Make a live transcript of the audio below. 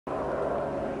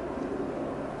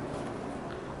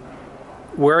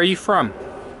Where are you from?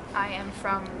 I am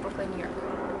from Brooklyn, New York.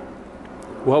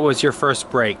 What was your first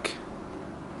break?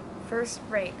 First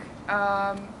break.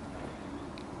 Uh,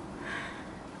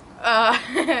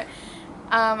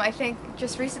 I think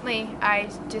just recently I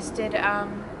just did, I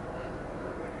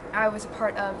was a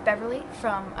part of Beverly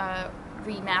from a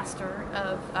remaster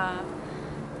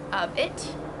of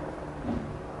It.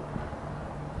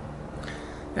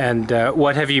 And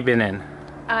what have you been in?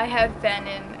 I have been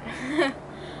in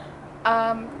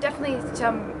definitely a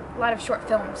lot of short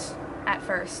films at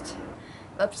first.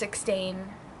 Lipstick Stain,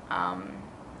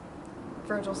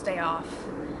 Virgil's Day Off.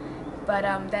 But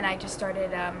then I just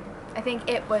started, I think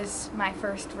It was my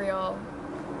first real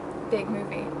big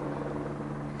movie.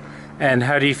 And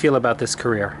how do you feel about this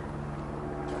career?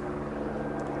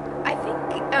 I think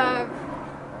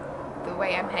the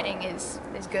way I'm heading is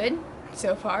good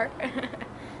so far.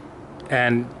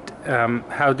 And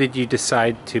how did you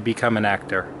decide to become an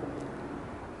actor?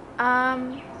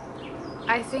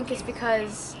 I think it's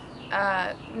because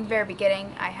in the very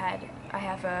beginning I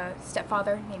have a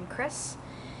stepfather named Chris.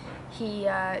 He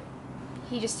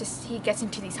gets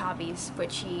into these hobbies,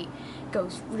 which he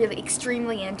goes really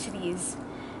extremely into these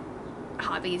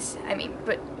hobbies. I mean,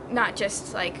 but not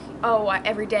just like, oh,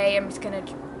 every day I'm just gonna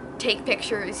take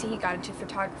pictures. He got into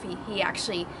photography.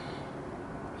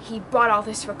 He bought all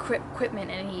this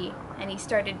equipment, and he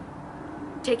started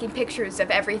taking pictures of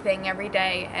everything every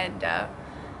day. And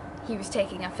he was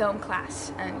taking a film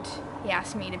class, and he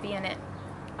asked me to be in it.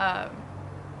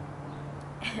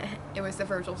 It was the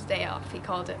Virgil's Day Off, he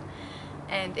called it,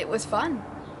 and it was fun.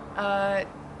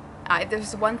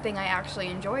 There's one thing I actually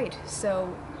enjoyed,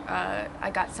 so I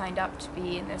got signed up to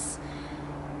be in this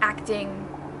acting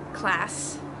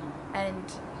class,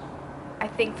 and I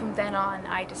think from then on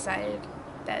I decided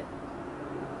that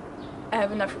I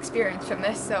have enough experience from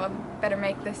this, so I better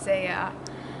make this a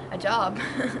job.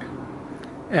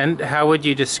 And how would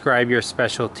you describe your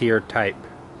specialty or type?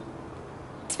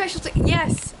 Specialty?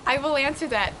 Yes, I will answer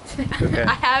that. Okay.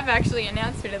 I have actually an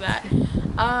answer to that.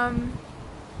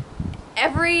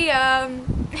 Every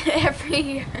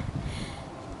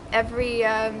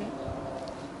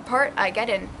part I get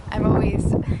in, I'm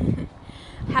always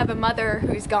have a mother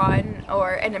who's gone,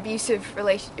 or an abusive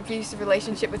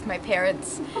relationship with my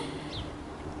parents.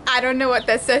 I don't know what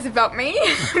that says about me,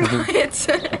 but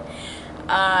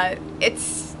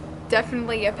it's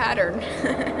definitely a pattern.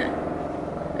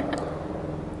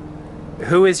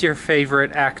 Who is your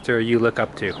favorite actor you look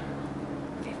up to?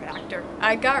 Favorite actor?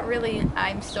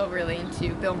 I'm still really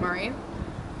into Bill Murray,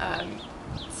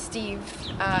 Steve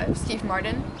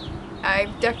Martin. I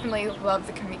definitely love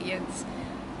the comedians.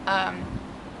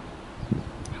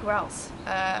 Who else?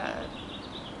 I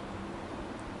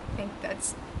think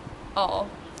that's all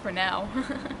for now.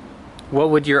 What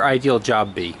would your ideal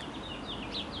job be?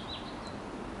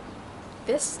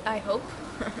 This, I hope.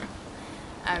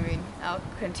 I mean, I'll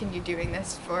continue doing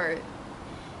this for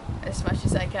as much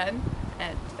as I can,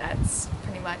 and that's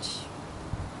pretty much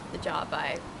the job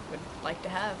I would like to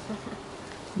have.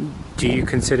 Do you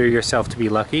consider yourself to be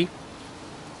lucky?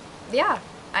 Yeah,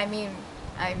 I mean,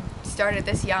 I started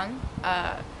this young.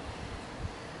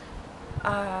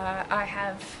 I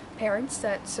have parents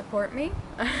that support me,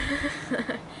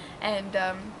 and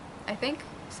I think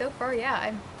so far, yeah,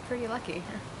 I'm pretty lucky.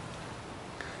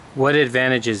 What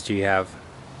advantages do you have?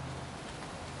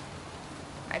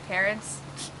 My parents,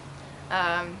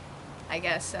 I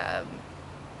guess,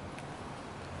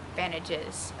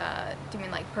 advantages. Do you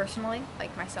mean like personally,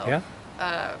 like myself? Yeah.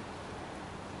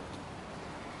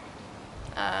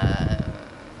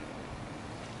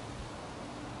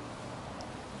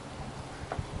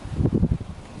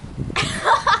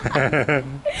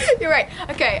 You're right.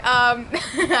 Okay.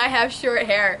 I have short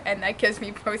hair, and that gives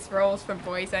me most roles from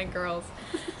boys and girls.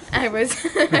 I was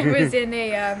in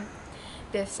a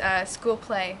this school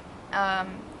play.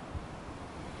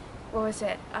 What was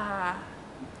it?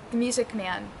 The Music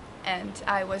Man, and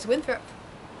I was Winthrop,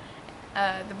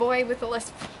 the boy with the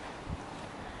lisp.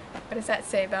 What does that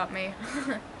say about me?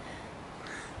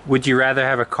 Would you rather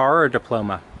have a car or a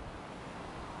diploma?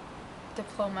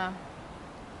 Diploma.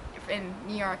 In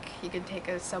New York, you can take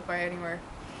a subway anywhere.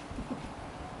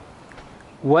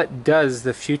 What does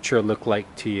the future look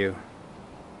like to you?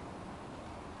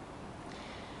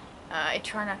 I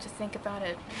try not to think about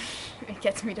it. It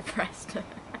gets me depressed.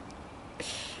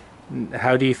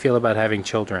 How do you feel about having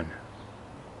children?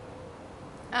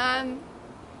 I'll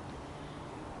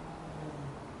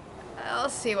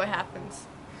see what happens.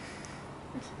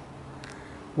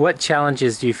 What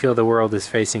challenges do you feel the world is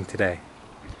facing today?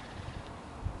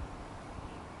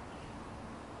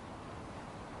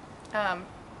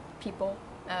 People,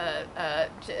 Are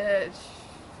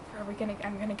we gonna?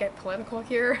 I'm gonna get political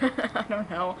here. I don't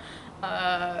know.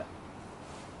 I'm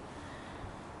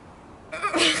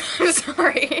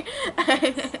sorry.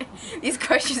 These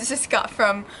questions just got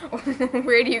from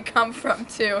where do you come from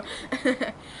to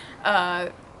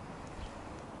I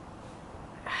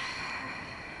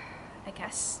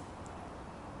guess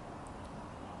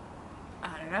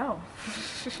I don't know.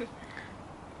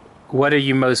 What are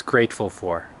you most grateful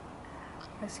for?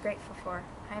 Most grateful for?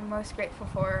 I'm most grateful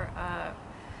for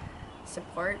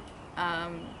support,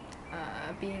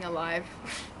 being alive,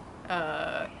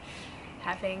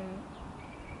 having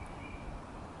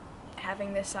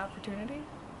this opportunity.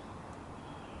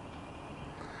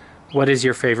 What is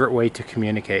your favorite way to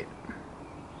communicate?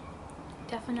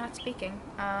 Definitely not speaking.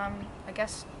 I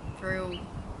guess through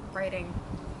writing.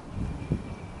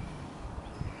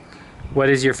 What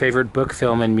is your favorite book,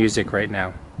 film, and music right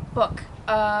now? Book.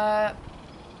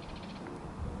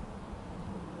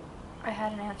 I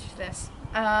had an answer to this.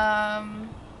 I'm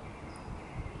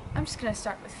just gonna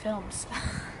start with films.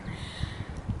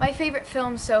 My favorite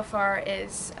film so far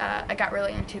is, I got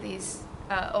really into these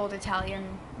old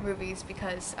Italian movies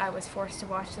because I was forced to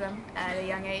watch them at a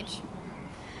young age.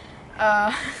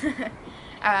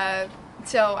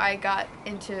 So I got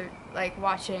into like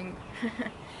watching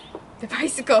The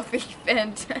Bicycle Thief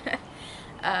and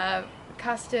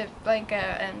Costa Blanca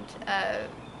and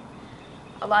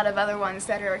a lot of other ones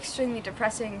that are extremely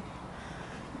depressing,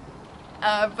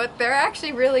 but they're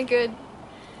actually really good.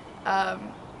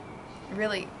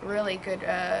 Really good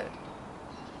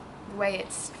way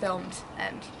it's filmed,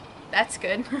 and that's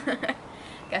good.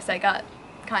 Guess I got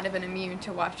kind of an immune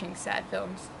to watching sad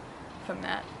films from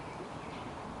that.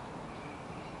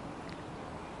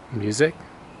 Music?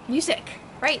 Music,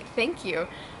 right? Thank you.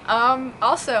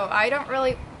 Also, I don't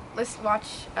really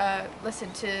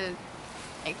listen to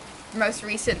like most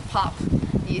recent pop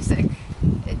music.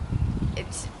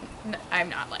 I'm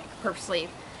not like purposely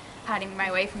hiding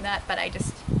my way from that, but I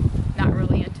just not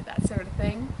really into that sort of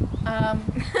thing. I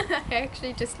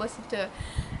actually just listen to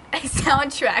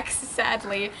soundtracks,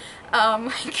 sadly,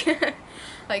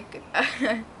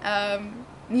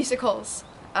 musicals.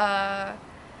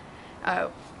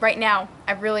 Right now,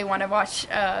 I really want to watch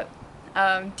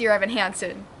Dear Evan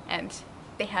Hansen, and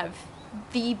they have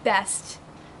the best,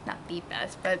 not the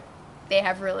best, but they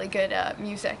have really good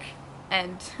music,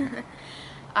 and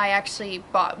I actually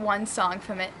bought one song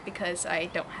from it because I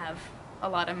don't have a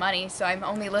lot of money, so I'm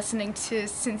only listening to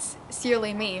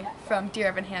Sincerely Me from Dear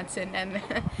Evan Hansen, and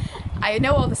I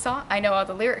know all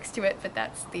the lyrics to it, but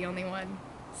that's the only one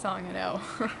song I know,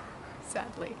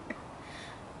 sadly.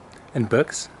 And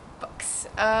books? Books.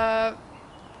 Let's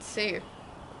see.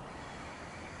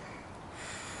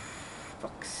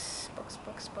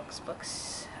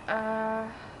 Books.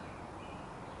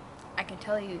 I can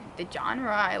tell you the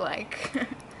genre I like.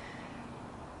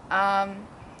 I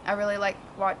really like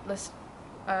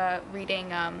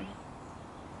reading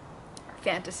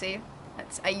fantasy.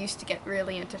 I used to get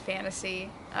really into fantasy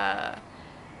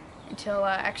until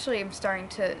actually I'm starting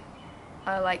to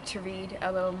like to read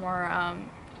a little more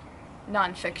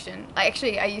nonfiction.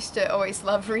 I used to always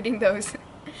love reading those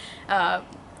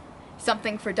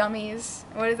Something for Dummies.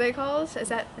 What are they called? Is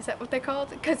that what they're called?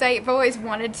 Because I've always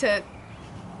wanted to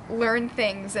learn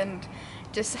things and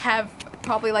just have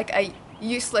probably like a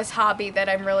useless hobby that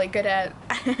I'm really good at,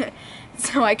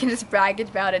 so I can just brag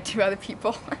about it to other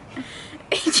people.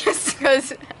 Just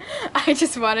because I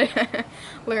just want to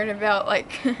learn about,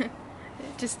 like,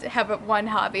 just have one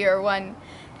hobby or one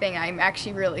thing I'm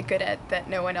actually really good at that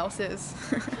no one else is.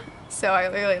 So I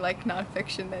really like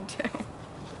nonfiction then too.